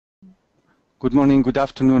Good morning, good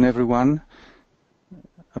afternoon, everyone.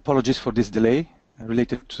 Apologies for this delay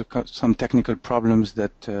related to some technical problems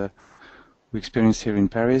that we experienced here in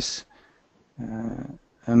Paris.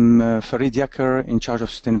 I'm Farid Yaker, in charge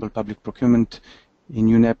of Sustainable Public Procurement in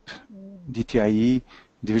UNEP DTIE,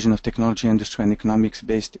 Division of Technology, Industry and Economics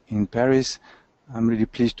based in Paris. I'm really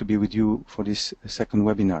pleased to be with you for this second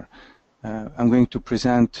webinar. I'm going to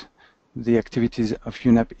present the activities of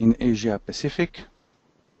UNEP in Asia Pacific.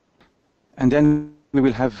 And then we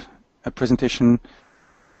will have a presentation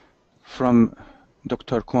from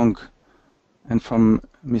Dr. Kwong and from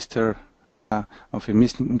Mr.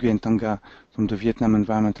 Ms. Nguyen Tanga from the Vietnam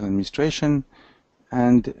Environmental Administration.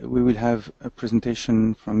 And we will have a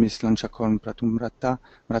presentation from Ms. Lanchakorn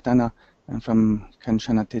Pratumratana and from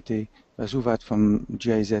Kanchana Tete Bazuvat from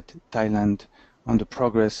GIZ Thailand on the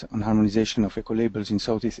progress on harmonization of eco-labels in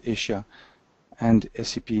Southeast Asia and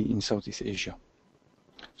SCP in Southeast Asia.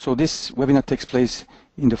 So this webinar takes place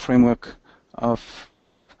in the framework of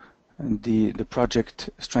the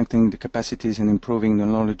project Strengthening the Capacities and Improving the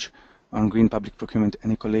Knowledge on Green Public Procurement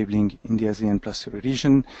and Eco-Labeling in the ASEAN Plus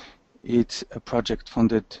region. It's a project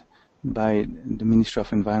funded by the Ministry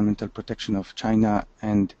of Environmental Protection of China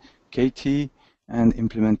and KT and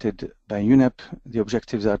implemented by UNEP. The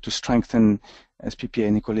objectives are to strengthen SPPA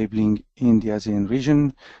and eco-labeling in the ASEAN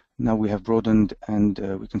region. Now we have broadened and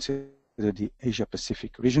we consider the Asia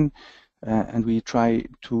Pacific region, and we try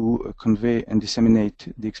to convey and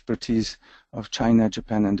disseminate the expertise of China,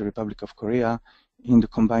 Japan, and the Republic of Korea in the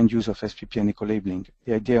combined use of SPP and eco-labeling.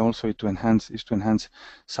 The idea also is to enhance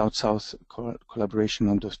South-South collaboration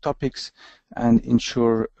on those topics and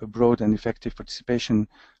ensure a broad and effective participation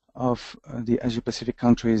of the Asia Pacific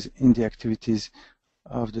countries in the activities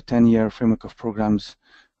of the 10-year framework of programs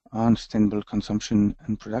on sustainable consumption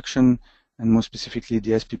and production, and more specifically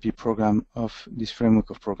the SPP program of this framework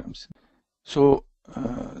of programs. So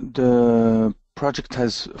the project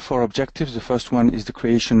has 4 objectives. The first one is the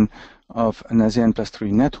creation of an ASEAN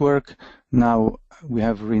 +3 network. Now we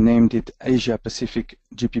have renamed it Asia Pacific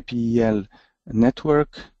GPPEL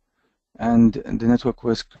network, and the network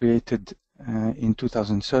was created in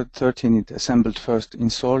 2013. It assembled first in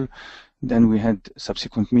Seoul, then we had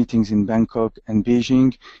subsequent meetings in Bangkok and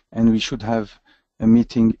Beijing, and we should have a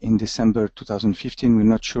meeting in December 2015. We're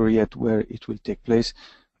not sure yet where it will take place,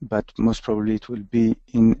 but most probably it will be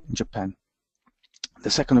in Japan.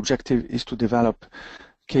 The second objective is to develop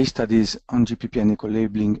case studies on GPP and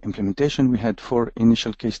eco-labeling implementation. We had 4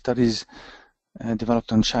 initial case studies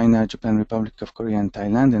developed on China, Japan, Republic of Korea, and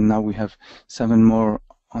Thailand, and now we have 7 more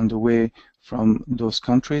on the way from those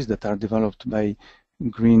countries that are developed by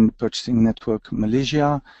Green Purchasing Network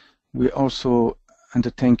Malaysia. We're also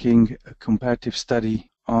undertaking a comparative study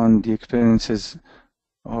on the experiences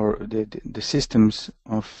or the systems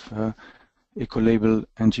of eco-label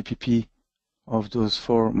and GPP of those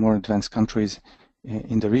 4 more advanced countries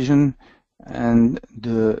in the region, and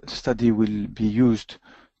the study will be used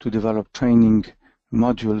to develop training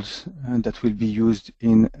modules that will be used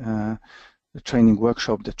in the training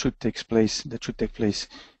workshop that should take place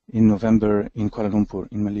in November in Kuala Lumpur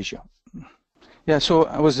in Malaysia. Yeah, so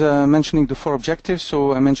I was mentioning the 4 objectives.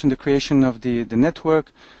 So I mentioned the creation of the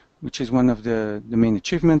network, which is one of the main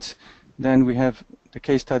achievements. Then we have the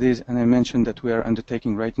case studies, and I mentioned that we are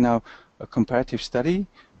undertaking right now a comparative study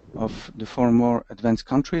of the 4 more advanced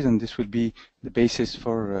countries, and this will be the basis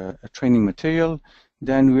for a training material.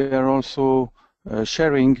 Then we are also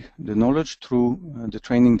sharing the knowledge through the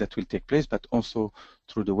training that will take place, but also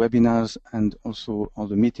through the webinars and also all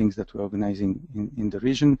the meetings that we're organizing in the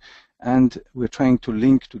region. And we're trying to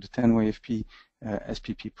link to the 10YFP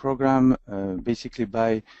SPP program basically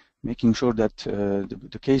by making sure that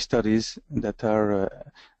the case studies that are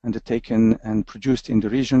undertaken and produced in the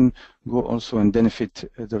region go also and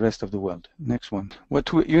benefit the rest of the world. Next one. What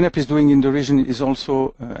UNEP is doing in the region is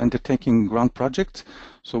also undertaking ground projects.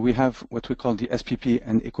 So we have what we call the SPP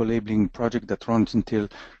and eco-labeling project that runs until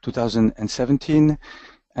 2017.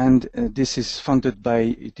 And this is funded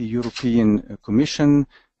by the European Commission.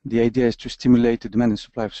 The idea is to stimulate the demand and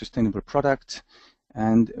supply of sustainable products,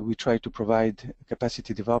 and we try to provide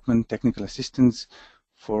capacity development, technical assistance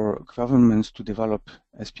for governments to develop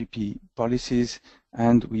SPP policies,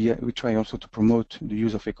 and we try also to promote the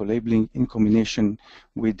use of eco-labeling in combination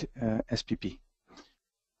with SPP.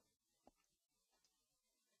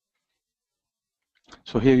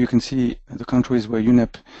 So here you can see the countries where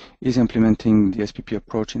UNEP is implementing the SPP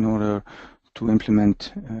approach in order to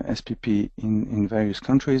implement SPP in various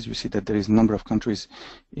countries. You see that there is a number of countries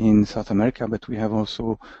in South America, but we have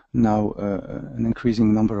also now an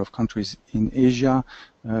increasing number of countries in Asia.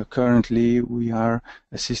 Currently, we are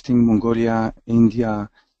assisting Mongolia, India,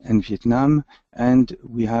 and Vietnam, and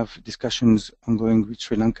we have discussions ongoing with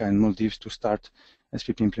Sri Lanka and Maldives to start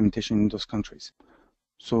SPP implementation in those countries.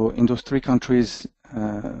 So in those three countries,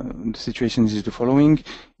 the situation is the following.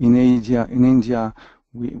 In India,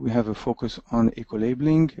 we have a focus on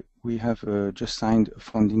eco-labeling. We have just signed a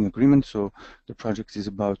funding agreement, so the project is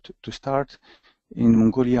about to start. In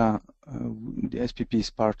Mongolia, the SPP is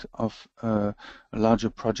part of a larger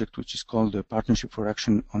project which is called the Partnership for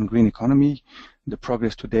Action on Green Economy. The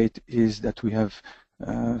progress to date is that we have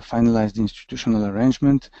finalized the institutional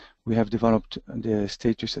arrangement. We have developed the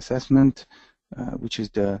status assessment, which is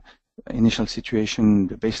the initial situation,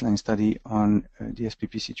 the baseline study on the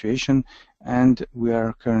SPP situation, and we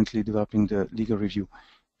are currently developing the legal review.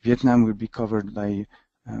 Vietnam will be covered by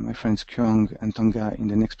my friends Kyung and Tonga in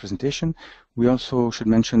the next presentation. We also should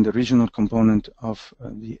mention the regional component of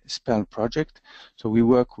the SPEL project. So we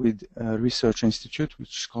work with a research institute,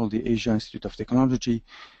 which is called the Asia Institute of Technology,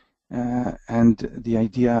 and the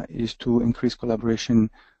idea is to increase collaboration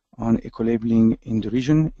on eco-labeling in the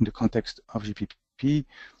region in the context of GPP.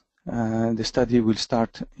 The study will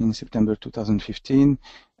start in September 2015,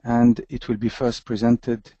 and it will be first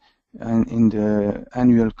presented in the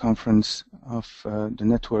annual conference of the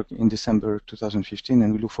network in December 2015,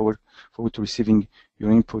 and we look forward to receiving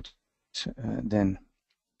your input then.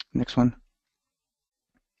 Next one.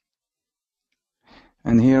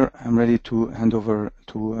 And here I'm ready to hand over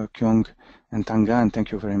to Kyung and Tanga, and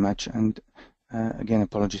thank you very much. And again,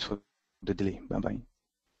 apologies for the delay. Bye-bye.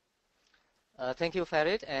 Thank you,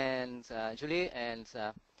 Farid and Julie. And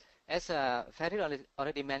as Farid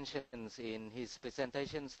already mentions in his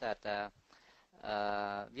presentations that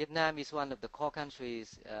Vietnam is one of the core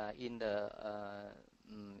countries in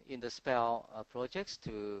the SPEL projects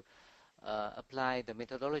to apply the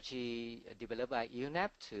methodology developed by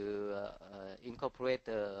UNEP to incorporate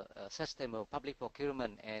the sustainable public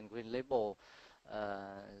procurement and green label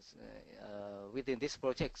within this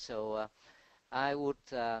project. So I would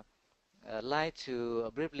like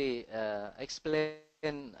to briefly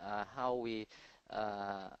explain how we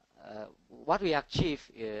what we achieve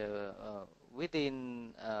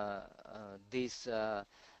within this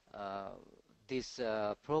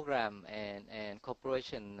program and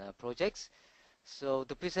cooperation projects. So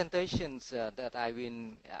the presentations that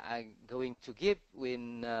I'm going to give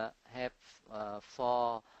will have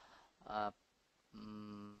four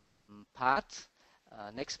parts.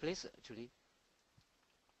 Next, please, Julie.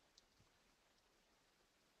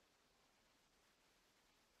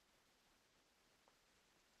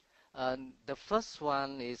 The first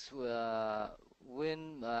one is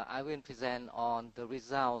when I will present on the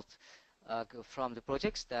results from the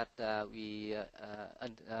projects that we,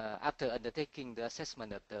 after undertaking the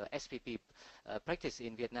assessment of the SPP practice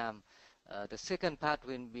in Vietnam. The second part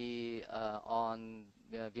will be on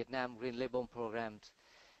Vietnam Green Label programs.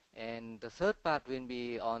 And the third part will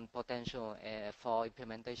be on potential for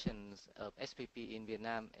implementations of SPP in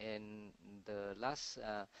Vietnam. And the last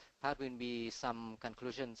part will be some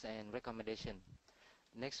conclusions and recommendations.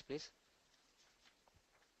 Next, please.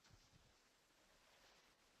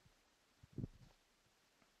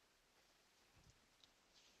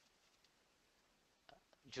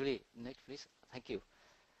 Julie, next, please. Thank you.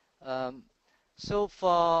 So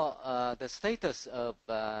for the status of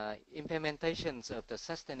implementations of the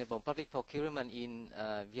sustainable public procurement in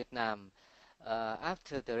Vietnam,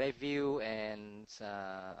 after the review and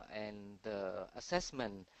the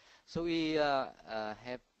assessment, so we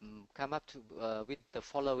have come up to with the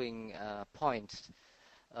following points.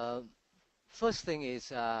 First thing is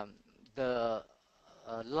the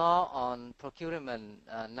law on procurement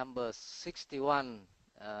number 61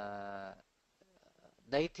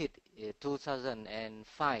 dated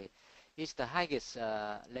 2005 is the highest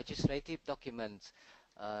legislative document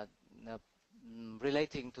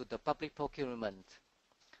relating to the public procurement.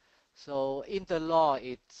 So in the law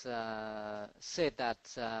it said that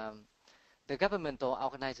the governmental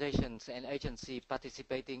organizations and agencies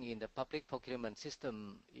participating in the public procurement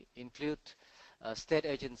system include state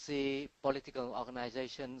agency, political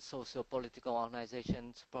organizations, socio-political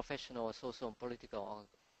organizations, professional socio-political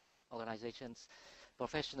organizations,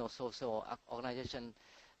 professional social organization,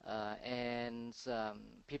 and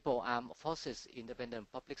people armed forces,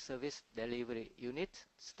 independent public service delivery unit,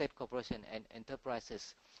 state corporation and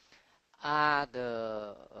enterprises are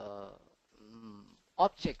the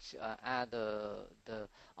objects are the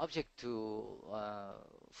object to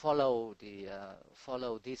follow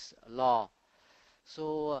this law.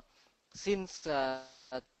 So since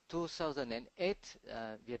 2008,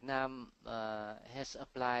 Vietnam has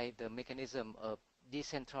applied the mechanism of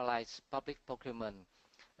decentralized public procurement.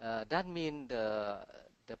 That means the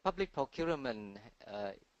public procurement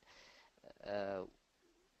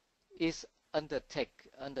is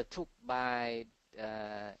undertook by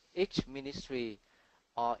each ministry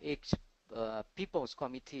or each people's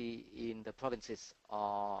committee in the provinces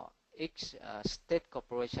or each state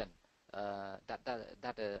corporation.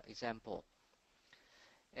 That example.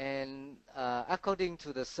 And according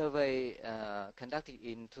to the survey conducted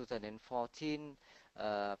in 2014,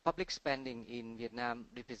 public spending in Vietnam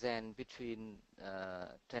represent between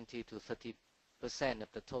 20 to 30%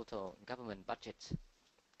 of the total government budget.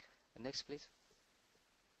 Next, please.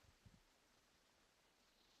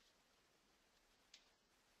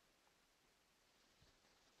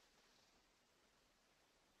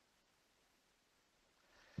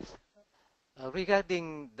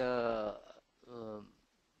 Regarding the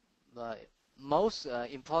most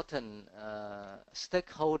important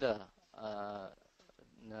stakeholder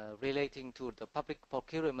relating to the public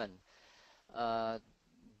procurement,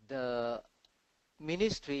 the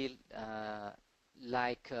ministry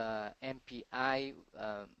like MPI,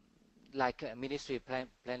 like Ministry of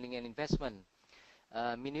Planning and Investment,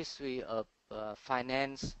 Ministry of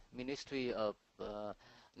Finance, Ministry of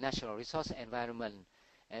Natural Resource Environment,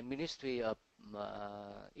 and Ministry of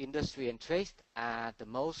Industry and Trade are the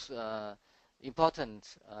most important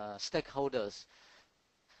stakeholders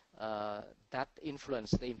that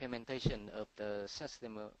influence the implementation of the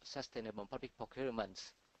sustainable public procurement.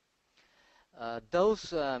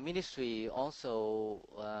 Those ministries also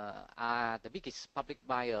are the biggest public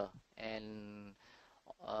buyer, and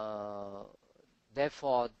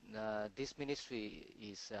therefore this ministry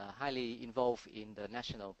is highly involved in the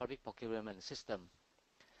national public procurement system.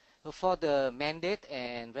 For the mandate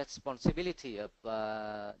and responsibility of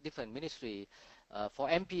different ministry, for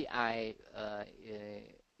MPI,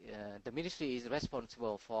 the ministry is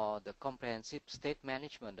responsible for the comprehensive state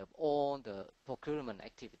management of all the procurement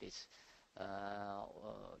activities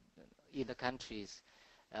in the countries,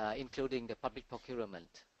 including the public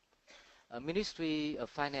procurement. Ministry of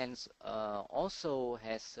Finance also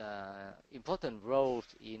has important roles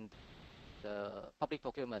in the public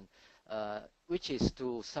procurement, which is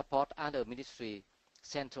to support other ministry,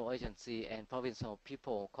 central agency, and provincial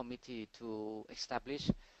people committee to establish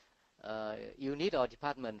unit or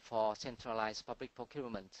department for centralized public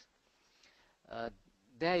procurement.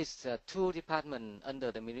 There is two departments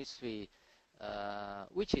under the ministry,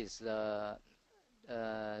 which is the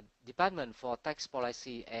Department for Tax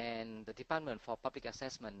Policy and the Department for Public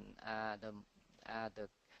Assessment are the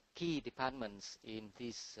key departments in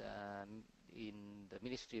this in the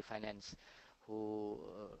Ministry of Finance, who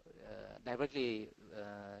directly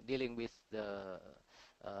dealing with the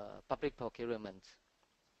public procurement.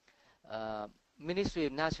 Ministry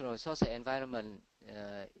of Natural Resources and Environment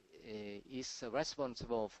is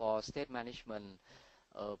responsible for state management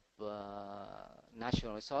of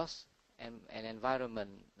natural resource and environment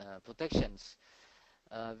protections.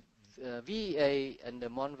 VA under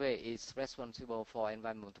Monway is responsible for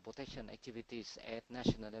environmental protection activities at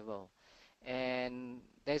national level. And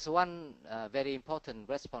there's one very important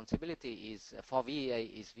responsibility is for VA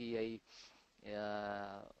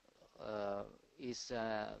is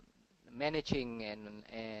managing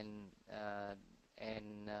and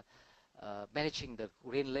managing the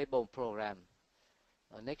Green Label program.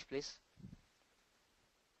 Next, please.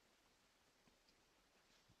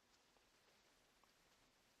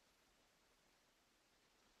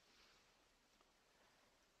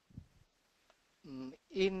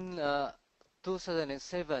 In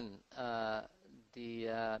 2007,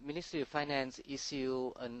 the Ministry of Finance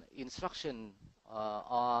issued an instruction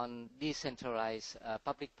on decentralized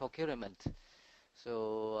public procurement.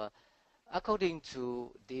 So according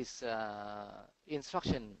to this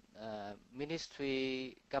instruction,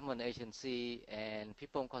 ministry, government agency, and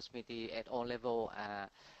people committee at all levels are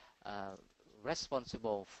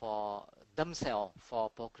responsible for themselves for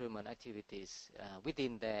procurement activities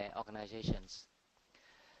within their organizations.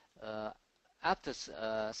 After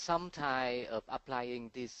some time of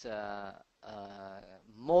applying this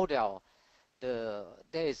model, there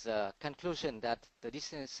is a conclusion that the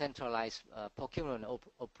decentralized procurement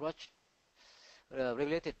approach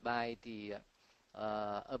regulated by the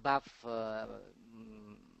above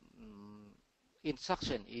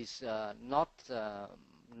instruction is not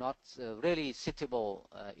not really suitable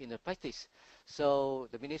in the practice. So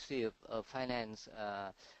the Ministry of Finance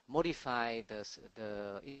modified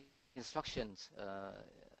the instructions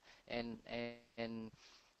and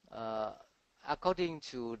according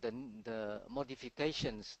to the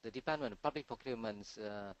modifications, the Department of Public Procurement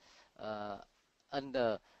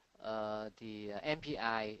under the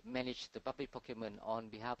MPI manage the public procurement on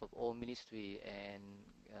behalf of all ministry and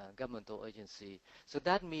governmental agency. So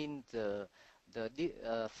that means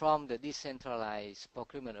from the decentralized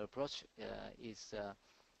procurement approach is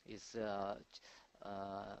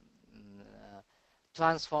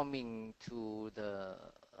transforming to the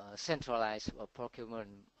centralized procurement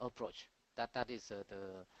approach. That is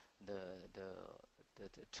the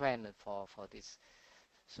trend for this.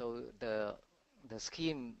 So the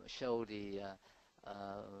scheme show the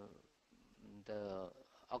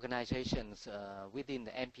organizations within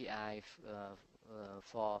the MPI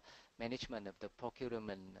for management of the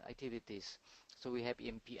procurement activities. So we have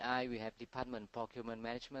MPI, we have Department Procurement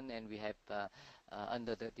Management, and we have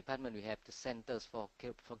under the department we have the Centers for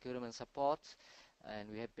Procurement Support, and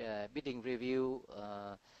we have bidding review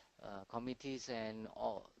committees, and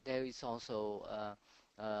there is also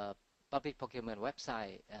public procurement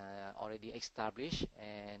website already established,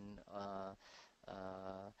 and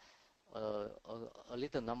a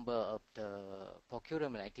little number of the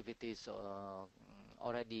procurement activities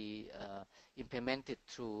already implemented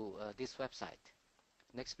through this website.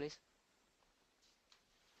 Next, please.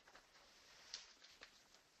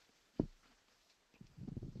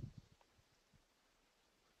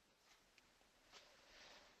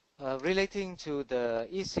 Relating to the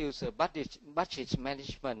issues of budget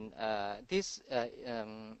management, this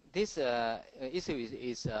issue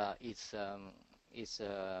is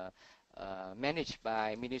managed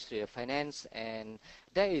by Ministry of Finance, and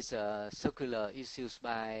there is circular issues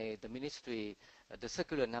by the ministry, the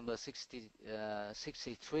circular number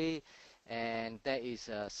 63, and there is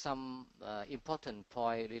some important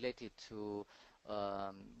point related to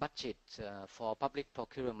budget for public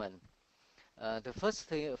procurement. The first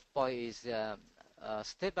point is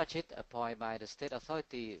state budget appointed by the state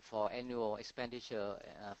authority for annual expenditure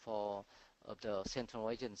for the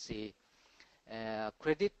central agency.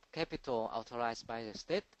 Credit capital authorized by the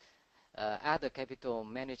state, other capital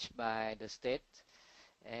managed by the state,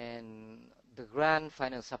 and the grant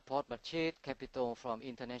finance support budget, capital from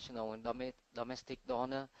international and domestic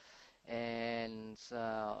donor, and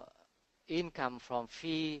income from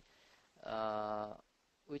fee,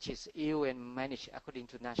 which is EU and managed according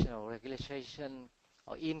to national regulation,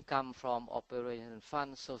 or income from operation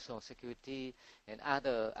funds, social security, and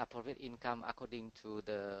other appropriate income according to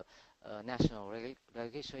the national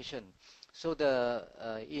legislation. So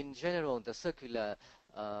in general, the circular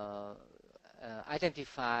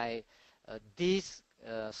identify this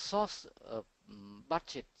source of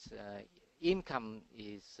budget income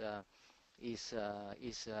is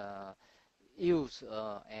used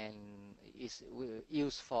and is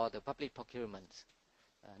used for the public procurement.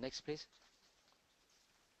 Next, please.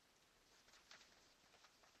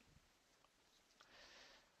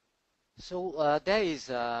 So there is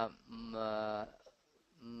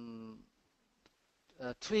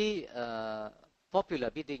three popular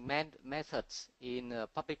bidding methods in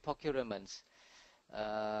public procurements.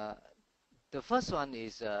 The first one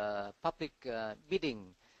is public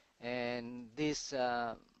bidding, and this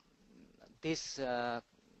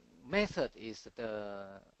method is the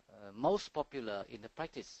most popular in the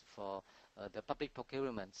practice for the public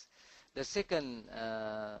procurements. The second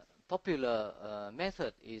popular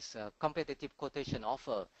method is competitive quotation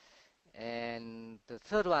offer, and the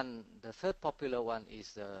third popular one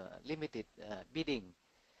is limited bidding.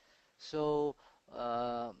 So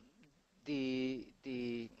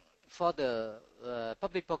for the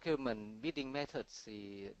public procurement bidding methods,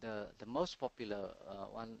 the most popular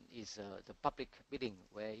one is the public bidding,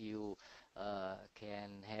 where you can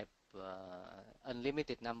have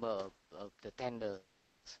unlimited number of the tenders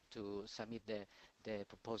to submit their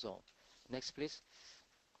proposal. Next, please.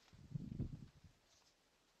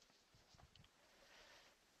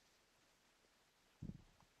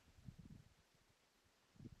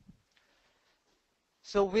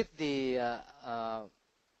 So with the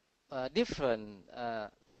different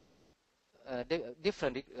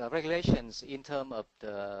regulations in terms of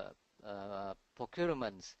the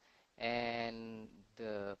procurements and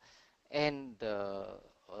the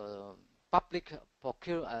public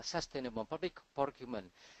sustainable public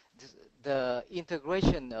procurement, the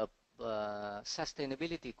integration of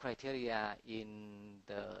sustainability criteria in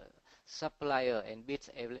the supplier and bids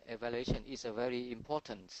evaluation is a very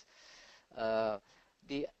important.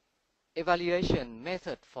 The evaluation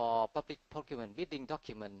method for public procurement bidding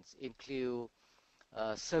documents include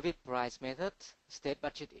service price method, state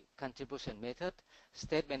budget contribution method,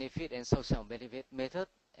 state benefit and social benefit method,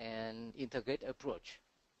 and integrated approach.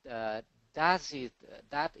 That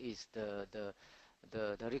is the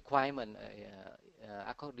requirement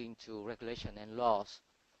according to regulation and laws.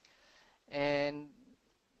 And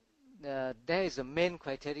there is a main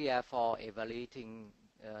criteria for evaluating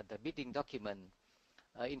the bidding document,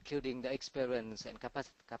 including the experience and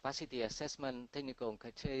capacity assessment, technical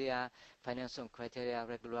criteria, financial criteria.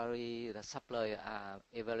 Regularly, the supplier are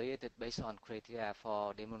evaluated based on criteria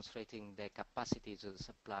for demonstrating their capacity to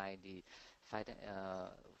supply the,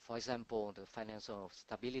 for example, the financial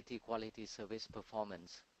stability, quality, service,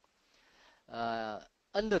 performance.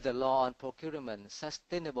 Under the law on procurement,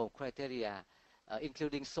 sustainable criteria,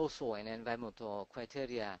 including social and environmental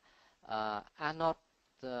criteria, are not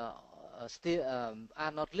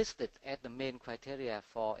listed as the main criteria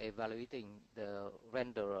for evaluating the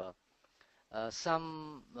renderer.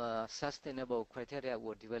 Some sustainable criteria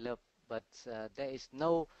were developed, but there is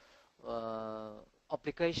no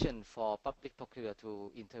obligation for public procurement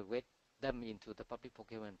to integrate them into the public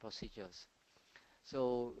procurement procedures.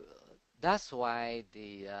 So that's why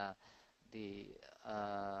the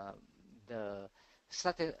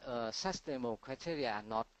sustainable criteria are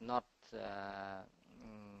not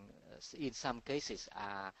in some cases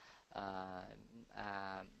are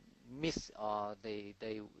missed, or they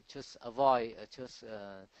just avoid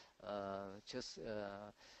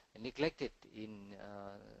neglected in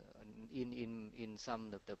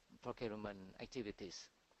some of the procurement activities.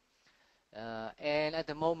 And at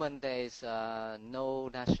the moment there is no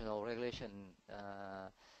national regulation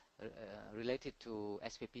related to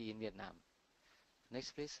SPP in Vietnam.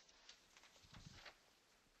 Next, please.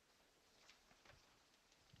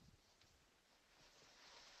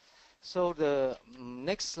 So the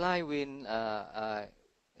next slide will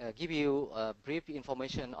give you brief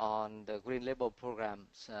information on the Green Label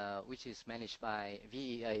programs, which is managed by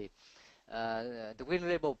VEA. The Green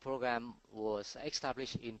Label program was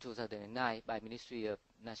established in 2009 by Ministry of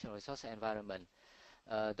Natural Resources and Environment.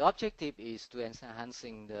 The objective is to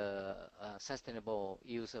enhancing the sustainable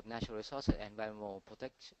use of natural resources and environmental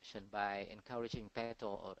protection by encouraging better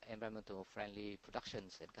or environmental friendly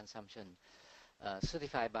productions and consumption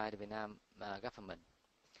certified by the Vietnam government.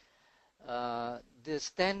 The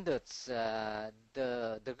standards, the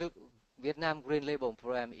Vietnam Green Label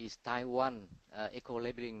program is Taiwan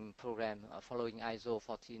Ecolabelling program following ISO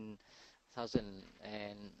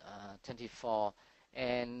 14024,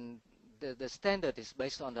 and the standard is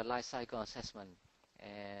based on the life cycle assessment,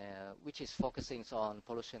 which is focusing on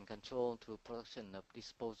pollution control to production of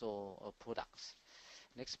disposal of products.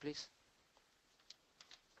 Next, please.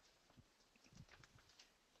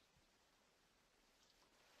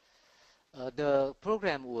 The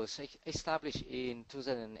program was established in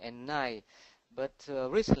 2009, but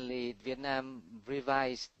recently Vietnam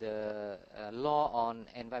revised the law on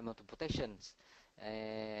environmental protections,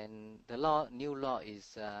 and the new law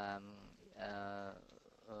is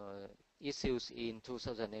issued in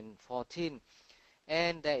 2014,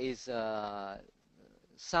 and there is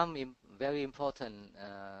some very important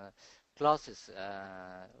clauses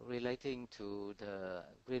relating to the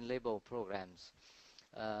Green Label programs.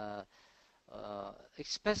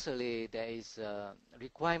 Especially there is a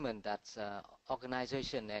requirement that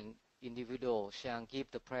organization and individual shall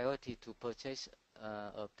give the priority to purchase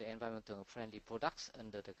of the environmental friendly products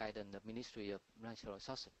under the guidance of Ministry of Natural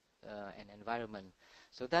Resources and Environment.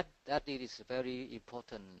 So that is a very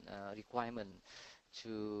important requirement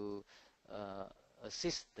to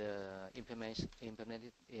assist the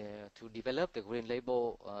to develop the Green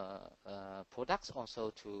Label products, also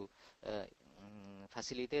to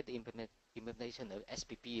facilitate the implementation of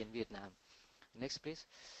SPP in Vietnam. Next, please.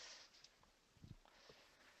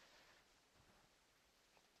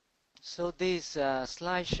 So this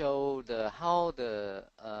slide shows how the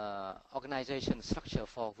organization structure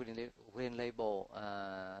for Green Label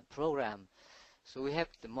program. So we have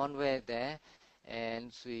the MONVE there,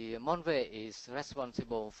 and MONVE is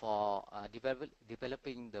responsible for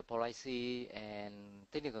developing the policy and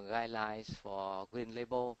technical guidelines for Green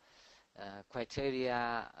Label,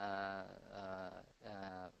 criteria,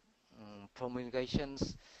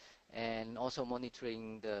 promulgations, and also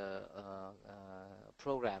monitoring the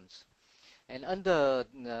programs. And under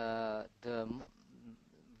the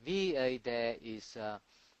VA, there is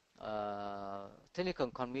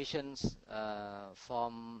technical commissions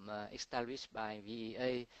established by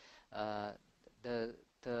VEA. The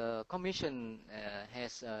commission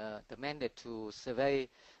has the mandate to survey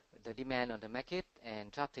the demand on the market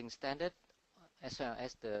and drafting standard, as well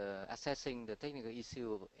as the assessing the technical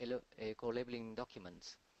issue of eco-labeling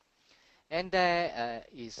documents. And there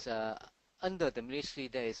is under the ministry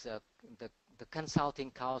there is the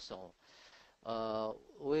consulting council,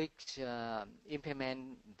 which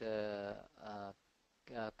implement the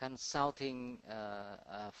consulting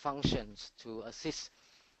functions to assist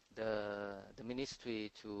the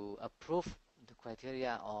ministry to approve the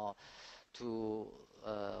criteria or to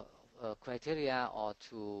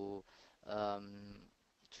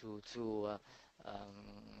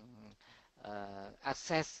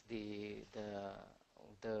assess the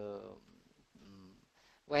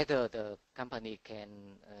whether the company can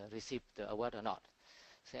receive the award or not.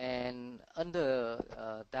 And under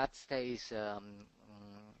that there is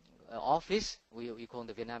office we call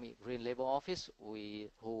the Vietnamese Green Label Office,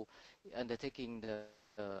 who undertaking the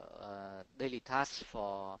daily tasks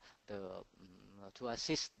for the to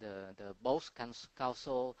assist the both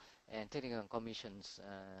council and technical commissions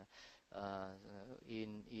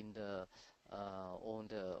in the on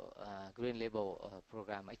the Green Label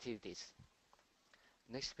program activities.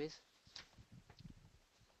 Next, please.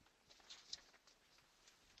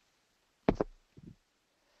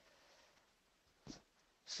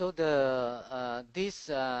 So the this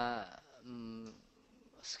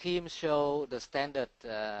scheme show the standard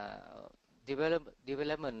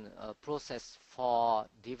development process for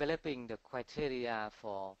developing the criteria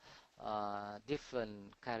for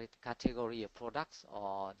different category of products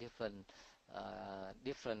or different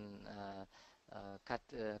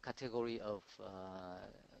category of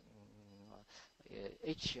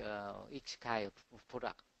each kind of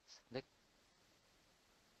product. Next,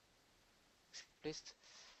 please.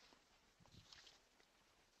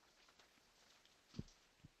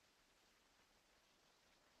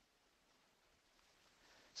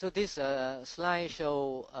 So this slide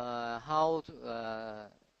show how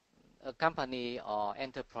a company or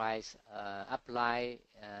enterprise apply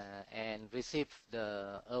and receive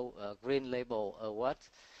the Green Label Award.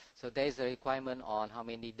 So there is a requirement on how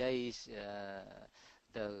many days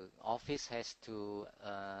the office has to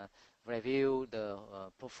review the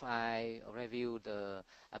profile, review the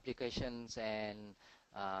applications, and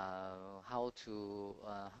how to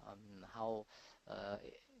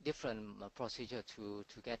different procedure to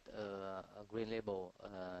get a Green Label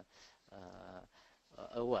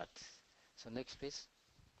award. So next, please.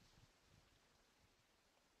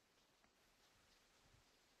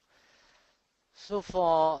 So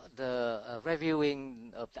for the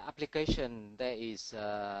reviewing of the application, there is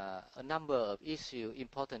a number of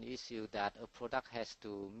important issues that a product has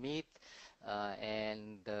to meet,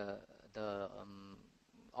 and the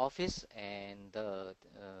office and the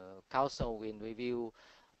council will review.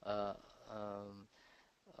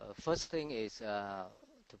 First thing is the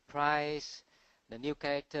price, the new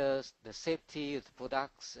characters, the safety of the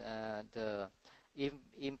products, the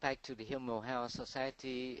impact to the human health,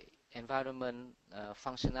 society, environment,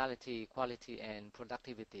 functionality, quality, and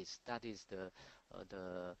productivities. That is the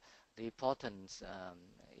important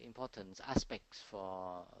aspects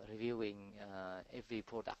for reviewing every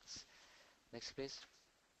product. Next, please.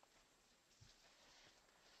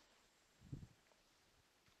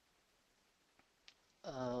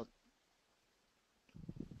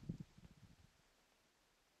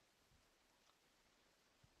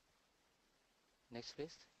 Next,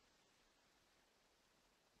 please.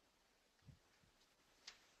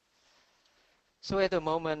 So at the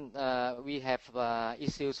moment, we have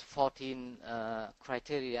issued 14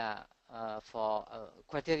 criteria for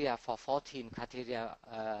 14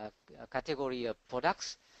 category of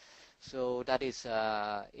products. So that is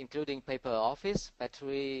including paper office,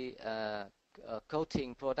 battery,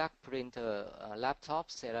 coating product, printer,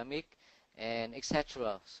 laptop, ceramic, and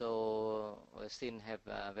etc. So we still have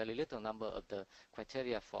very little number of the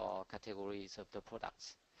criteria for categories of the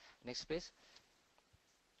products. Next, please.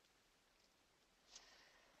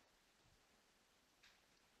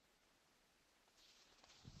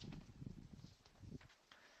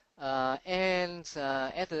 At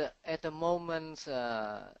the moment,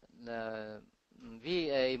 the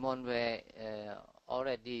VA Monterey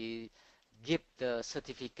already give the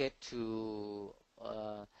certificate to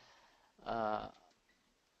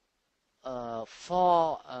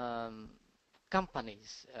 4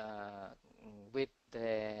 companies with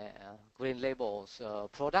the Green Labels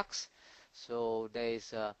products. So there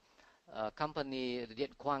is a company, the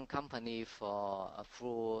Viet Quang company for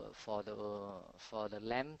the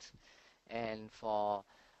lamp, and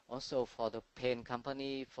also for the paint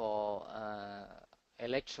company, for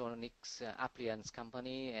electronics appliance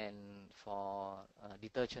company, and for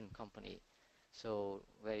detergent company. So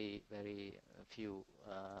very few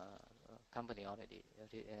company already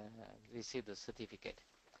received the certificate.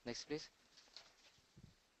 Next, please.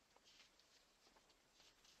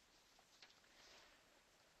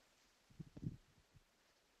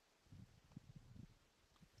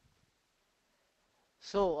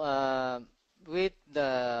 So with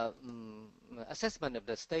the assessment of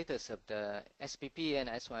the status of the SPP and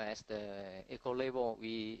as well as the eco-label,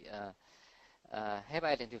 we have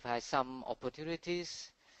identified some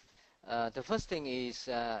opportunities. The first thing is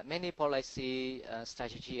many policy,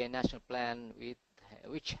 strategy, and national plan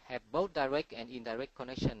which have both direct and indirect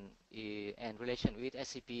connection and relation with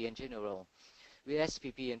SCP in general, with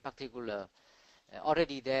SPP in particular,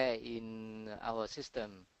 already there in our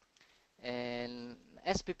system. And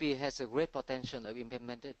SPP has a great potential of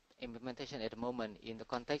implementation at the moment in the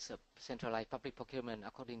context of centralized public procurement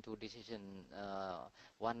according to decision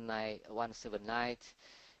 179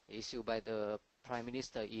 issued by the Prime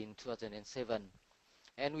Minister in 2007.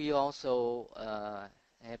 And we also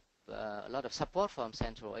have a lot of support from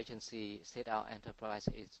central agency, state-owned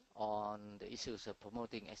enterprises on the issues of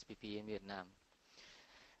promoting SPP in Vietnam.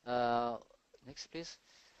 Next, please.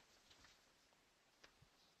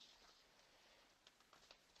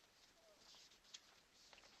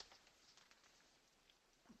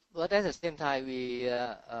 But at the same time, we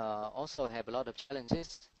also have a lot of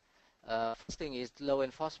challenges. First thing is law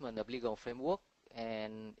enforcement of legal framework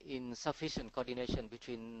and insufficient coordination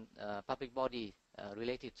between public body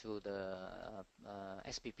related to the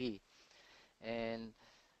SPP. And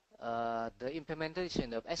the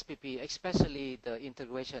implementation of SPP, especially the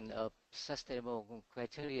integration of sustainable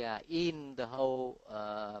criteria in the whole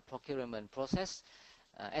procurement process,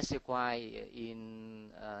 as required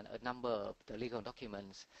in a number of the legal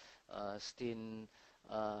documents, still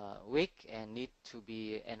weak and need to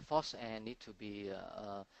be enforced and need to be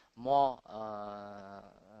more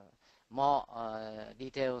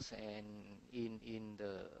details and in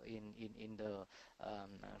the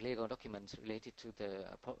legal documents related to the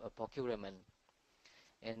procurement.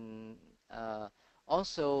 And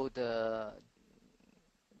also the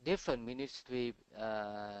different ministry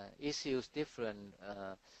issues different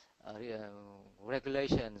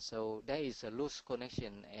regulations, so there is a loose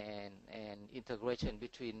connection and integration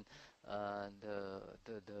between the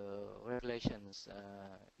regulations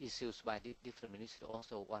issues by different ministries.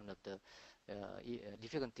 Also one of the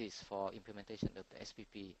difficulties for implementation of the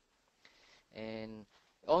SPP. And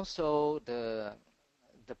also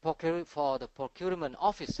for the procurement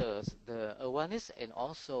officers, the awareness and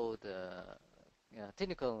also the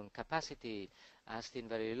technical capacity are still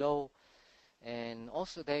very low, and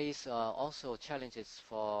also there is also challenges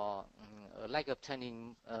for lack of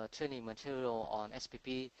training material on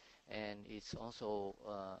SPP, and it's also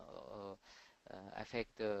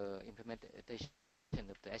affect the implementation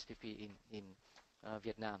of the SPP in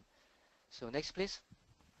Vietnam. So next, please.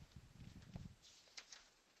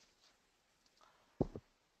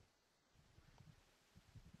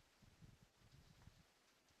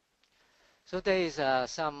 So there is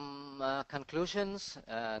some conclusions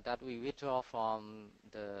that we withdraw from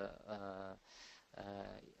the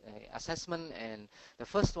assessment, and the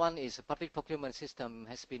first one is the public procurement system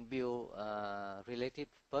has been built relatively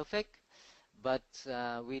perfect, but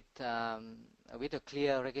with a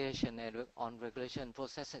clear regulation and on regulation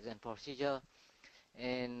processes and procedure,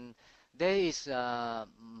 and there is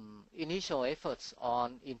initial efforts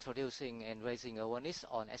on introducing and raising awareness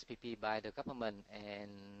on SPP by the government and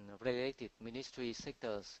related ministry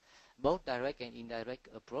sectors, both direct and indirect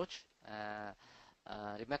approach.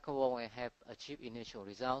 Remarkable and have achieved initial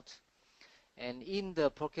results. And in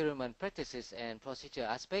the procurement practices and procedure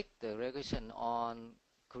aspect, the regulation on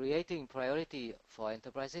creating priority for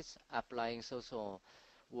enterprises applying social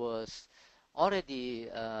was already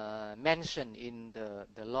mentioned in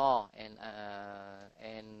the law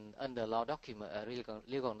and under law document,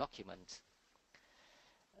 legal documents.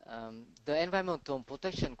 The environmental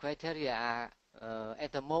protection criteria are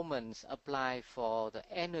at the moment applied for the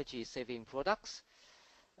energy saving products.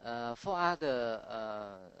 For other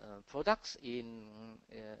products in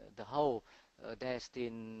the whole, there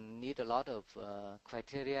still need a lot of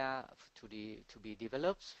criteria to be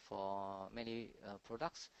developed for many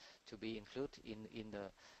products to be included in the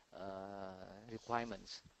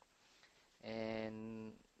requirements.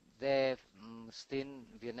 And there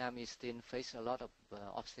Vietnam is still face a lot of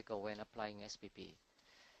obstacles when applying SPP.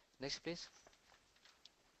 Next, please.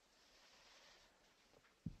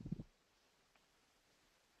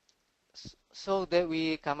 So that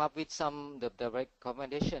we come up with some of the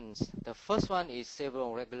recommendations. The first one is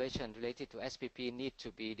several regulations related to SPP need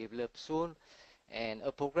to be developed soon, And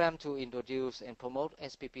a program to introduce and promote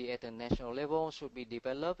SPP at the national level should be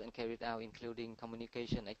developed and carried out, including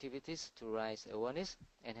communication activities to raise awareness,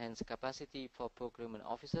 enhance capacity for procurement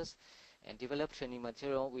officers, and develop training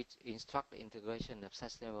material which instruct integration of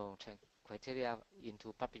sustainable criteria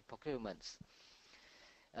into public procurements.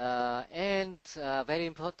 And very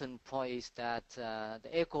important point is that the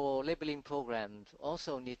eco-labeling programs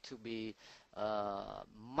also need to be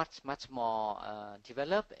much more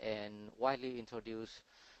developed and widely introduced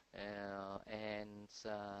and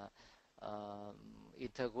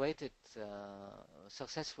integrated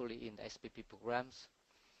successfully in the SPP programs.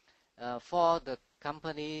 For the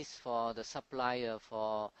companies, for the supplier,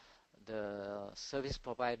 for the service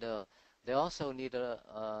provider, they also need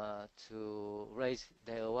to raise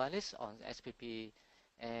their awareness on SPP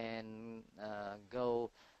and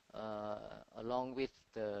go along with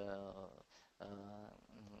the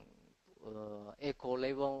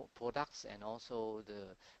eco-label products and also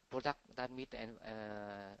the product that meet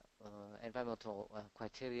environmental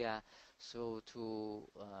criteria, so to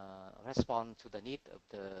respond to the need of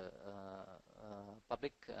the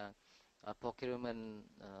public procurement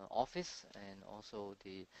office and also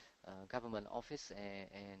the government office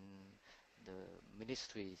and the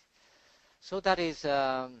ministries. So that is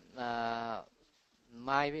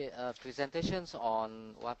my presentations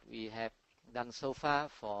on what we have done so far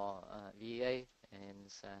for VA,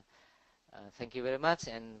 and thank you very much,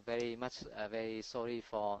 and very sorry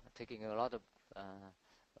for taking a lot of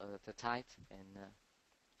the time. And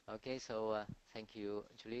okay, so thank you,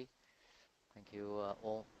 Julie. Thank you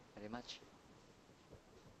all very much.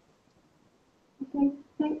 Okay,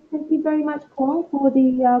 thank you very much, Paul, for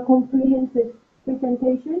the comprehensive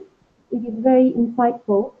presentation. It is very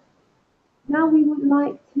insightful. Now we would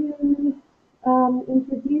like to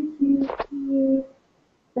introduce you to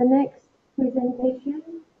the next presentation,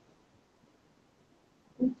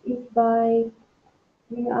 which is by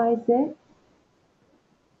Viet.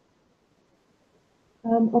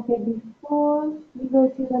 Okay, before we go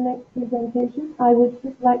to the next presentation, I would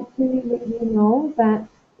just like to let you know that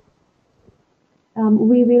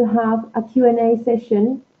we will have a Q&A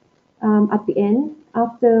session at the end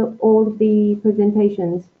after all the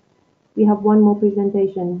presentations. We have one more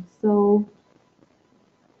presentation. So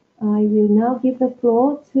I will now give the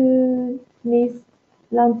floor to Ms.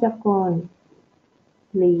 Lanchakon,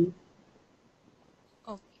 please.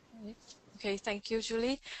 Okay, thank you,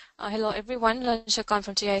 Julie. Hello, everyone. Lanchakon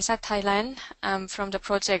from GIZ Thailand. I'm from the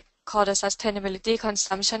project called the Sustainability,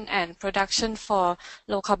 Consumption and Production for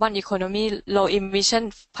Low Carbon Economy, Low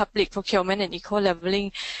Emission Public Procurement and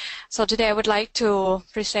Ecolabelling. So today I would like to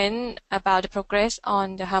present about the progress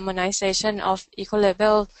on the harmonization of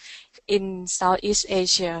Ecolabel in Southeast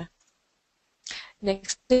Asia.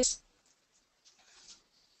 Next, please.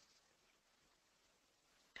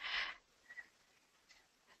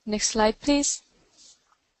 Next slide, please.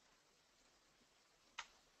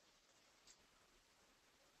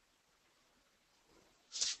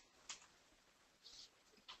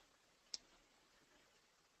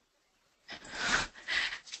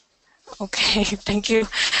 Okay, thank you.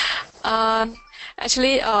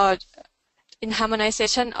 Actually, in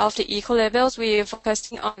harmonization of the eco-labels, we are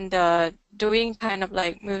focusing on the doing kind of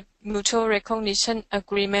like mutual recognition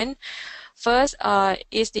agreement. First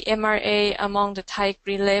is the MRA among the Thai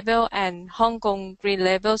Green Label and Hong Kong Green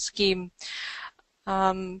Label scheme.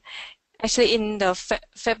 Actually, in the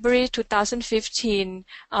February 2015,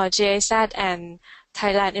 GIZ and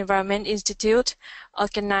Thailand Environment Institute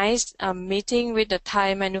organized a meeting with the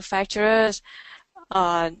Thai manufacturers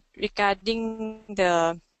regarding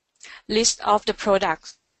the list of the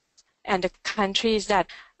products and the countries that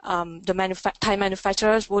the Thai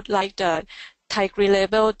manufacturers would like the Thai Green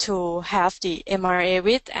Label to have the MRA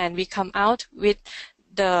with, and we come out with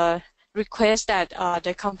the request that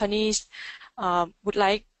the companies would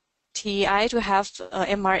like DTIE to have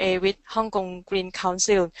MRA with Hong Kong Green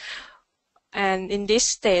Council. And in this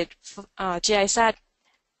state, GIZ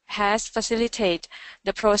has facilitated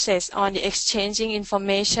the process on the exchanging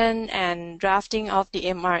information and drafting of the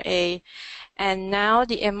MRA. And now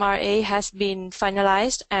the MRA has been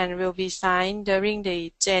finalized and will be signed during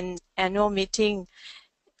the GEN annual meeting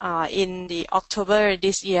in the October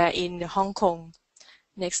this year in Hong Kong.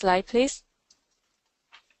 Next slide, please.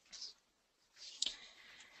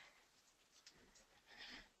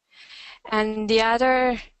 And the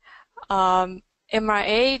other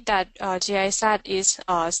MRA that GIZ is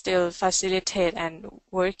still facilitated and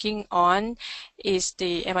working on is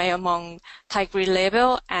the MRA among Thai Green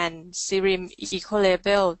Label and Sirim Eco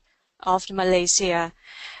Label of Malaysia.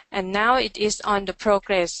 And now it is on the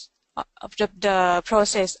progress of the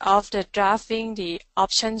process of the drafting the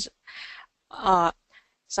options.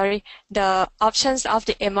 The options of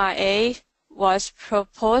the MRA was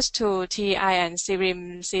proposed to TI and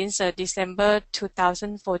CRIM since December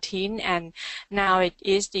 2014, and now it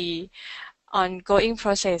is the ongoing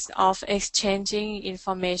process of exchanging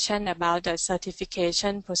information about the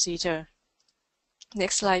certification procedure.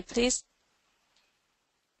 Next slide, please.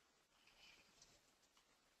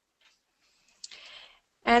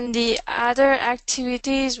 And the other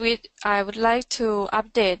activities which I would like to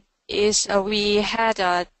update is we had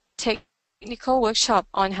a technical workshop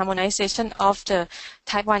on harmonization of the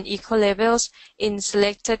Type 1 eco-labels in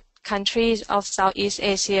selected countries of Southeast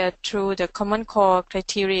Asia through the Common Core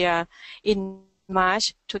criteria in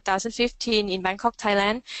March 2015 in Bangkok,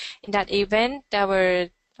 Thailand. In that event, there were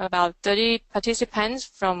about 30 participants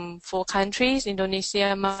from 4 countries,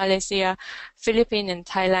 Indonesia, Malaysia, Philippines, and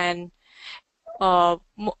Thailand.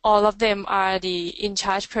 All of them are the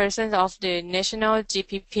in-charge persons of the national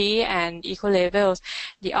GPP and eco-labels.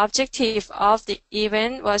 The objective of the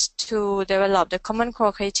event was to develop the common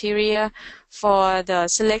core criteria for the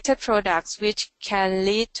selected products, which can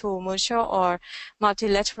lead to mutual or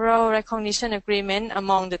multilateral recognition agreement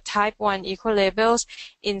among the Type 1 eco-labels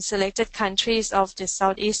in selected countries of the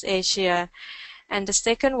Southeast Asia. And the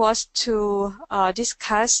second was to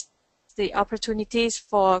discuss the opportunities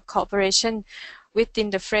for cooperation within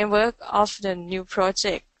the framework of the new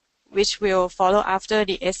project, which will follow after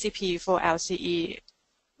the SCP for LCE,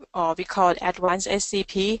 or we call it Advanced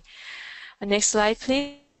SCP. Next slide,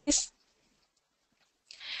 please.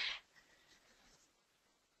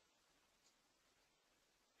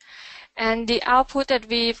 And the output that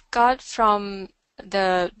we've got from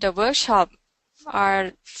the workshop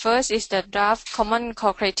are, first is the draft common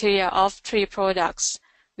core criteria of 3 products,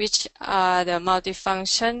 which are the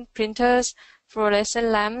multifunction printers, fluorescent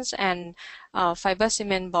lamps, and fiber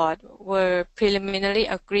cement board were preliminarily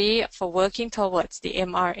agreed for working towards the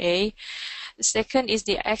MRA. The second is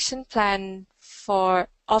the action plan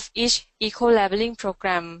of each eco-labeling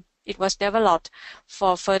program. It was developed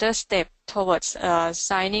for further step towards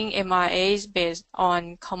signing MRAs based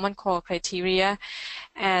on common core criteria.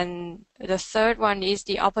 And the third one is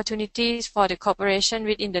the opportunities for the cooperation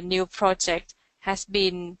within the new project has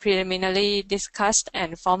been preliminarily discussed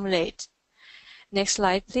and formulated. Next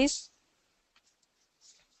slide, please.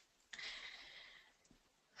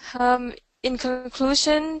 In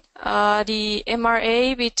conclusion, the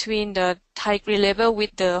MRA between the Thai Green Label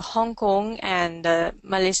with the Hong Kong and the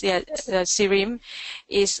Malaysia CRIM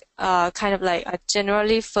is kind of like a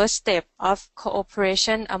generally first step of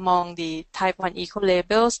cooperation among the Type 1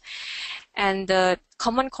 eco-labels, and the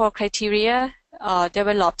common core criteria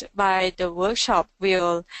developed by the workshop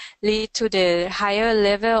will lead to the higher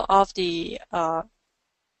level of the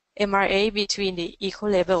MRA between the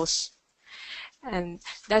eco-labels. And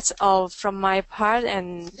that's all from my part.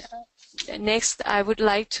 And next, I would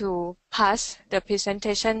like to pass the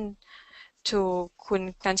presentation to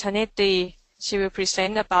Kun Kanchaneti. She will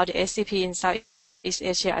present about the SCP in Southeast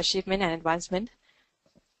Asia Achievement and Advancement.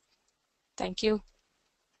 Thank you.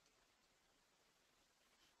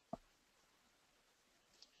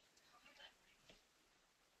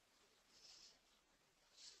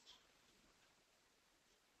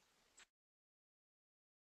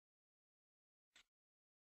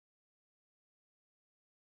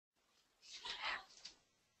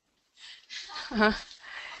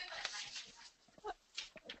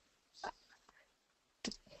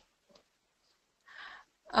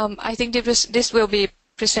 I think this will be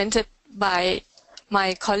presented by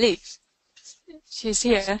my colleague. She's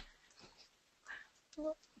here.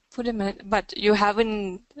 Put him in, but you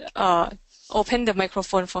haven't opened the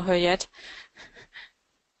microphone for her yet.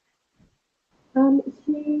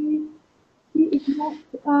 She is not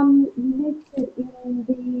listed in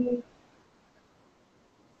the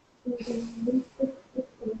listed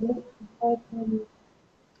system. I can.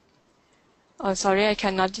 Oh, sorry, I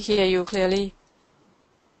cannot hear you clearly.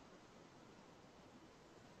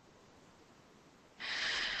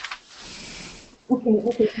 Okay, I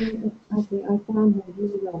found her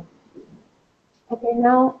really well. Okay,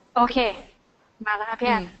 now. โอเคมาแล้วค่ะพี่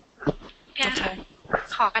แอนพี่แอนค่ะ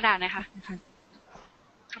ขอกระดาษหน่อยค่ะ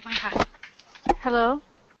ขอบคุณค่ะ Hello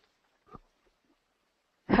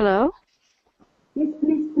Hello Yes,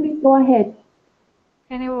 please go ahead.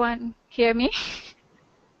 Anyone hear me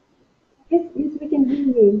Yes, we can hear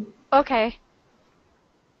you. Okay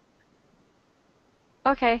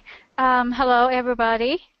Hello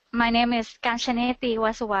everybody My name is Kanchaneti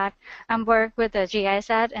Wasuwat. I'm work with the GIZ,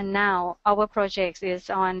 and now our project is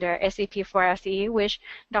on the SCP-4LCE, which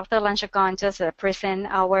Dr. Lanchakon just present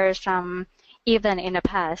our some event in the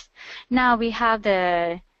past. Now we have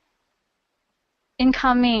the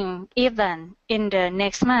incoming event in the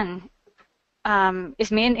next month.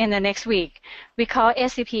 It means in the next week. We call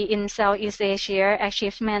SCP in Southeast Asia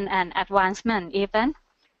Achievement and Advancement event.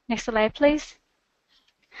 Next slide, please.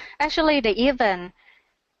 Actually, the event,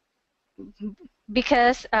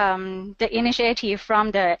 because the initiative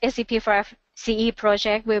from the SCP-4CE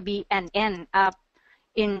project will be an end up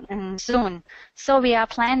in soon. So we are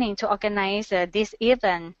planning to organize this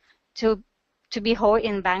event to be held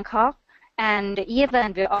in Bangkok. And the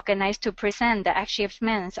event will organize to present the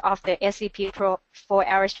achievements of the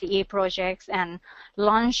SCP-4LCE projects and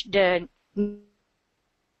launch the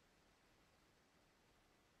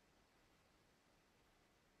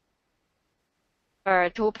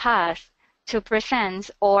two paths to present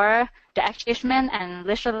or the achievement and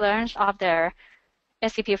lessons learned of the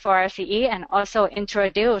SCP-4LCE, and also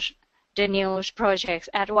introduce the new projects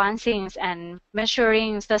advancing and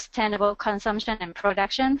measuring sustainable consumption and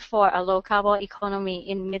production for a low-carbon economy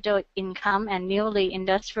in middle-income and newly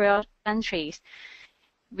industrial countries.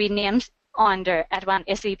 We named on the advanced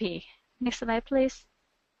SCP. Next slide, please.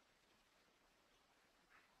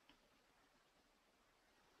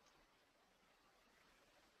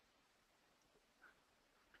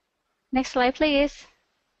 Next slide, please.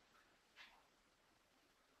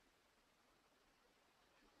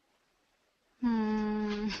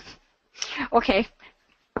 Okay.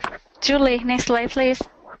 Julie, next slide, please.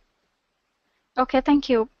 Okay, thank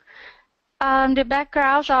you. The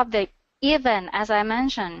background of the event, as I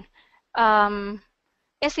mentioned,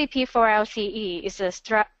 SCP-4LCE is a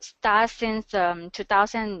start since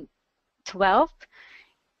 2012.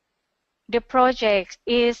 The project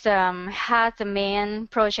is has the main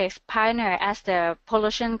project partner as the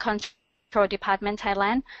Pollution Control Department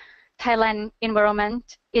Thailand, Thailand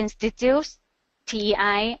Environment Institute,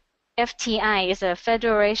 TEI. FTI is a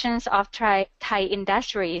Federation of Thai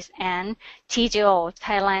Industries, and TGO,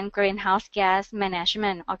 Thailand Greenhouse Gas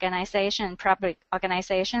Management Organization, public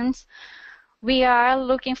organizations. We are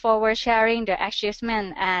looking forward sharing the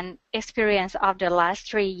achievement and experience of the last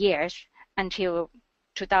 3 years until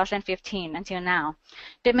 2015 until now.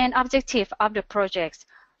 The main objective of the projects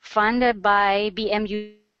funded by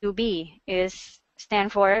BMUB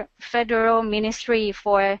stand for Federal Ministry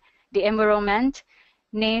for the Environment,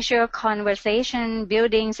 Nature Conservation,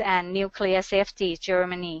 Buildings and Nuclear Safety,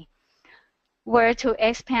 Germany, were to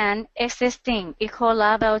expand existing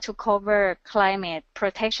Ecolabel to cover climate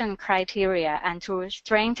protection criteria and to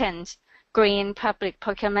strengthen green public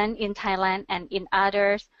procurement in Thailand and in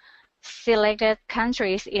other selected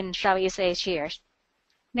countries in Southeast Asia.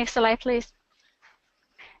 Next slide, please.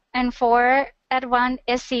 And for advanced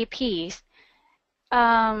SCPs,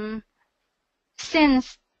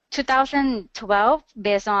 since 2012,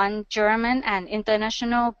 based on German and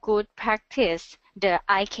international good practice, the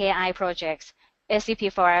IKI projects,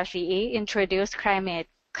 SCP-4LCE introduced climate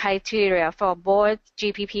criteria for both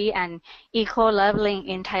GPP and Ecolabelling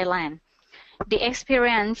in Thailand. The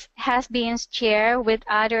experience has been shared with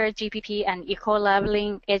other GPP and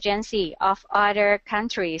Ecolabelling agencies of other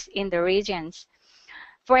countries in the regions.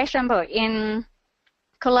 For example, in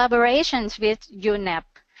collaborations with UNEP,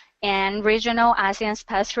 and regional ASEAN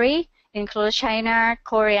past-3 include China,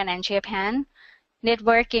 Korea, and Japan,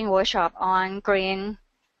 networking workshop on green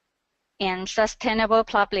and sustainable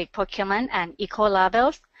public procurement and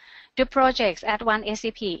eco-labels. The project's Advanced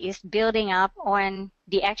SCP is building up on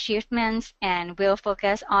the achievements and will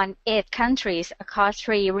focus on 8 countries across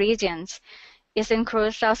 3 regions. It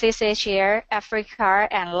includes Southeast Asia, Africa,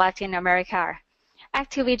 and Latin America.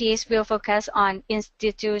 Activities will focus on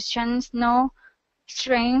institutional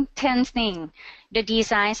strengthening the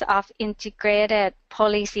designs of integrated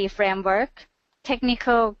policy framework,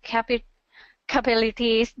 technical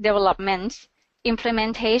capabilities developments,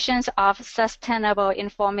 implementations of sustainable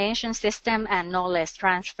information system, and knowledge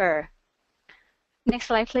transfer. Next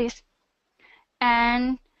slide, please.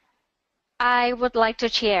 And I would like to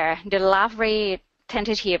share the lovely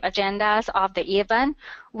tentative agendas of the event,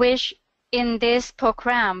 which in this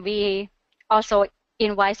program we also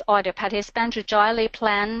invite all the participants to jointly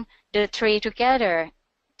plan the 3 together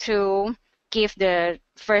to give the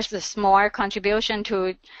first small contribution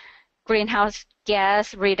to greenhouse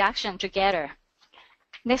gas reduction together.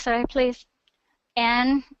 Next slide, please.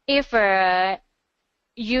 And if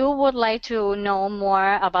you would like to know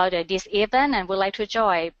more about this event and would like to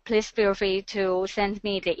join, please feel free to send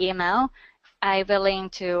me the email. I'm willing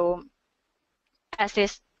to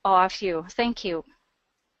assist all of you. Thank you.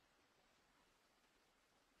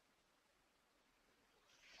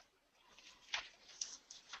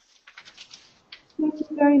 Thank you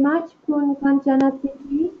very much, Kun Kanchana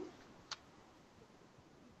Tithi.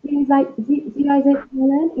 GIZ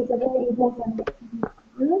Thailand is a very important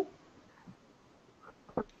activity.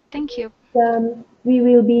 Thank you.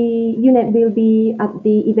 UNEP will be at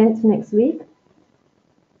the event next week.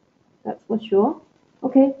 That's for sure.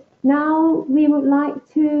 Okay, now we would like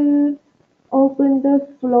to open the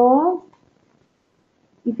floor.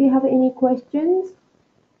 If you have any questions.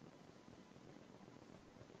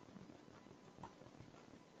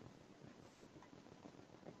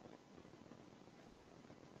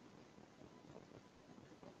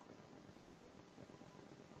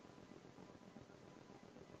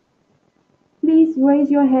 Please raise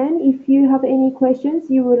your hand if you have any questions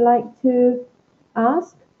you would like to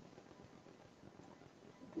ask.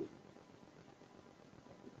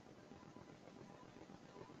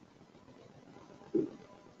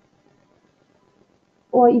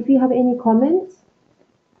 Or if you have any comments.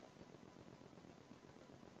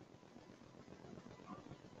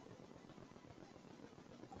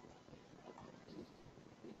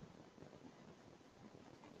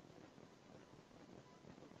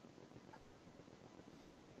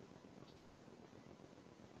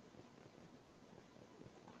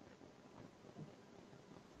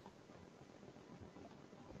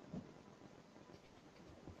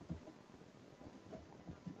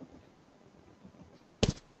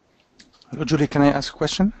 Hello, Julie, can I ask a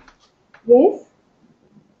question? Yes.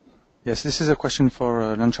 Yes, this is a question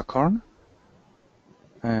for Lanchakorn.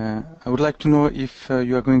 I would like to know if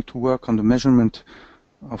you are going to work on the measurement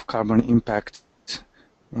of carbon impact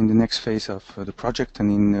in the next phase of the project and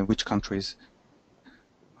in which countries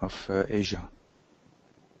of Asia.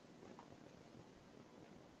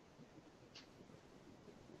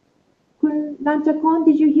 Kun Lanchakorn,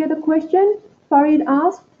 did you hear the question Farid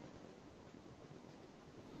asked?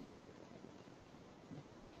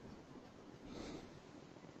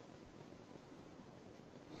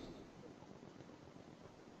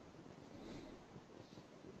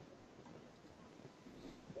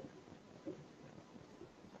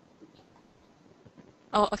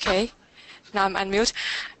 Oh, okay. Now I'm unmute.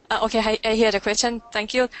 Okay, I hear the question.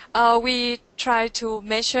 Thank you. We try to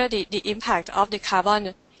measure the impact of the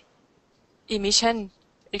carbon emission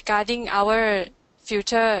regarding our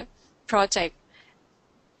future project,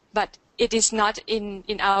 but it is not in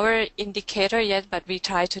our indicator yet, but we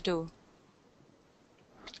try to do.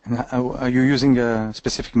 And are you using a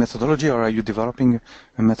specific methodology, or are you developing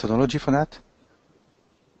a methodology for that?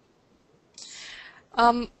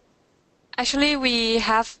 Actually, we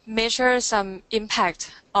have measured some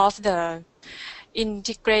impact of the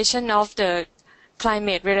integration of the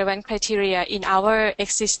climate relevant criteria in our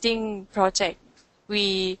existing project.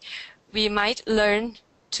 We might learn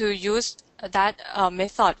to use that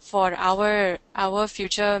method for our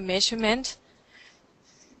future measurement.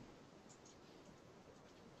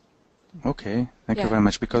 Okay, thank you very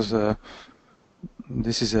much, because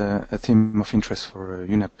this is a theme of interest for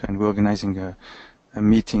UNEP, and we're organizing a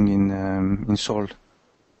meeting in Seoul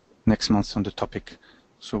next month on the topic,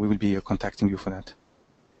 so we will be contacting you for that.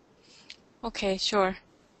 Okay, sure.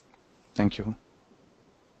 Thank you.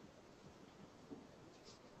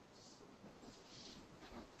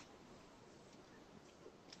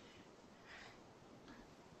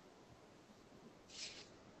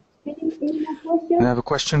 Any more questions? I have a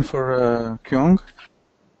question for Kyung.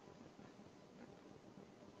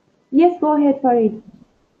 Yes, go ahead, Farid.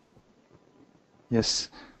 Yes.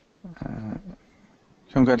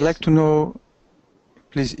 Kyung, I'd like to know,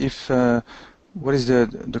 please, if what is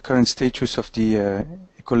the current status of the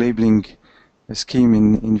Ecolabelling scheme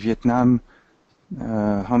in Vietnam?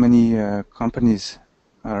 How many companies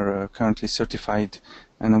are currently certified,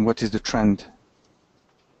 and what is the trend?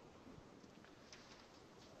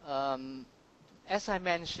 As I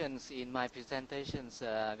mentioned in my presentations,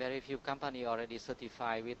 very few companies already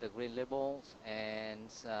certified with the green labels, and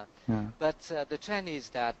but the trend is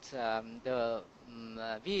that the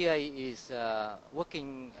VA is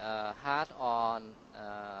working hard on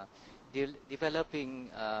developing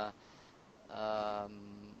a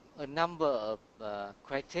number of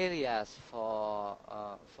criteria for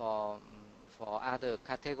other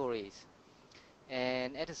categories,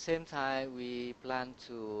 and at the same time we plan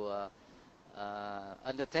to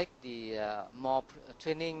undertake the more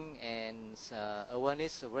training and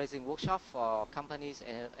awareness raising workshop for companies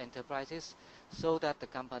and enterprises, so that the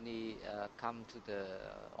company come to the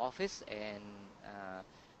office and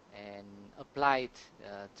and applied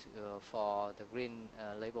for the green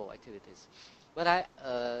label activities. But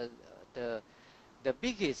the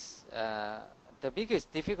biggest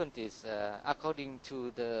difficulties, according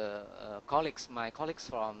to the my colleagues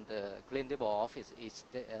from the Green Label Office, is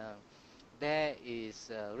there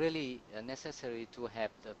is really necessary to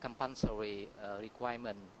have the compulsory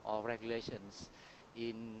requirement or regulations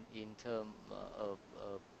in term of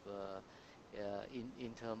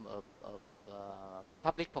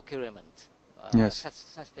public procurement, yes.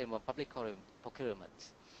 sustainable public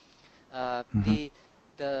procurement.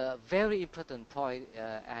 The very important point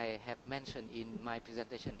I have mentioned in my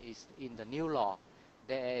presentation is in the new law,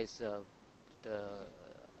 there is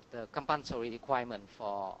the compulsory requirement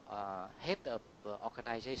for head of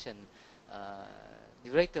organization,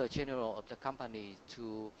 director general of the company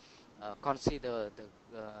to consider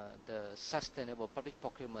the sustainable public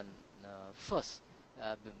procurement first.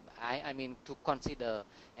 I mean to consider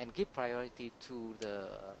and give priority to the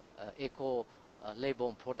eco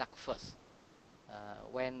label product first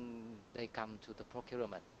when they come to the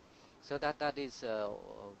procurement. So that is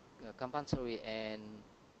compulsory, and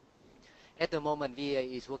at the moment VA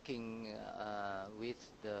is working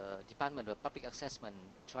with the Department of Public Assessment,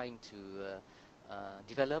 trying to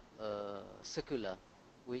develop a circular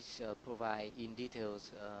which provide in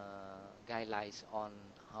details guidelines on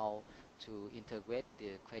how to integrate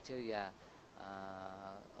the criteria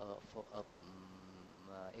for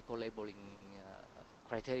eco-labeling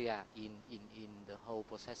criteria in the whole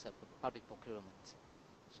process of public procurement.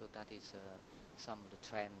 So that is some of the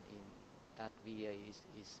trend in that VA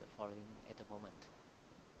is following at the moment.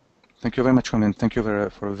 Thank you very much, Colin. Thank you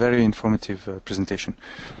for a very informative presentation.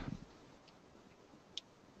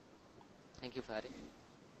 Thank you, Farid.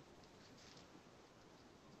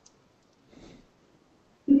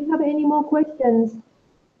 Do you have any more questions?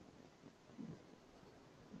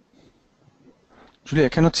 Julie, I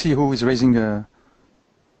cannot see who is raising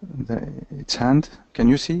its hand. Can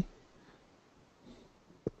you see?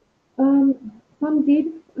 Some did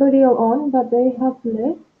earlier on, but they have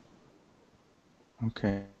left.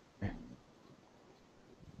 Okay.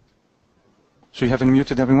 So you haven't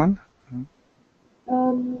muted everyone?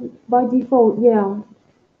 By default, yeah.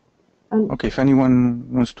 Okay, if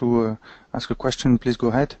anyone wants to ask a question, please go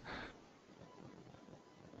ahead.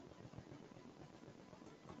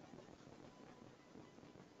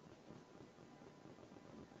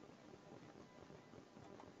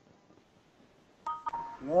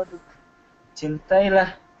 Produk,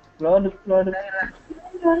 cintailah produk-produk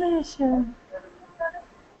Indonesia.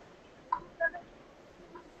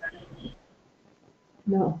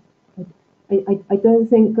 No, I don't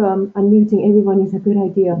think unmuting everyone is a good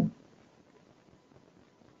idea.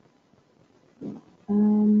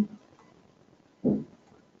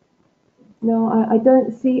 No, I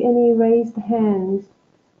don't see any raised hands.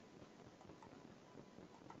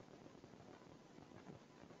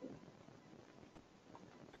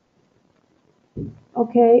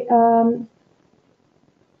 Okay,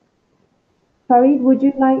 Farid, would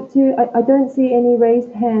you like to? I don't see any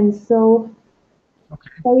raised hands, so. Okay.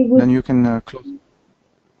 Farid, then you can close.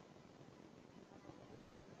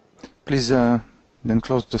 Please then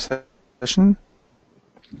close the session.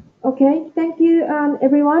 Okay, thank you,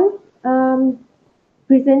 everyone,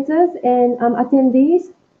 presenters and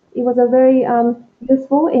attendees. It was a very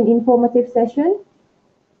useful and informative session.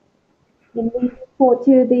 And we look forward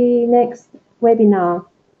to the next webinar.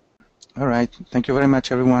 All right. Thank you very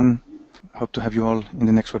much, everyone. Hope to have you all in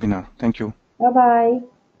the next webinar. Thank you. Bye-bye.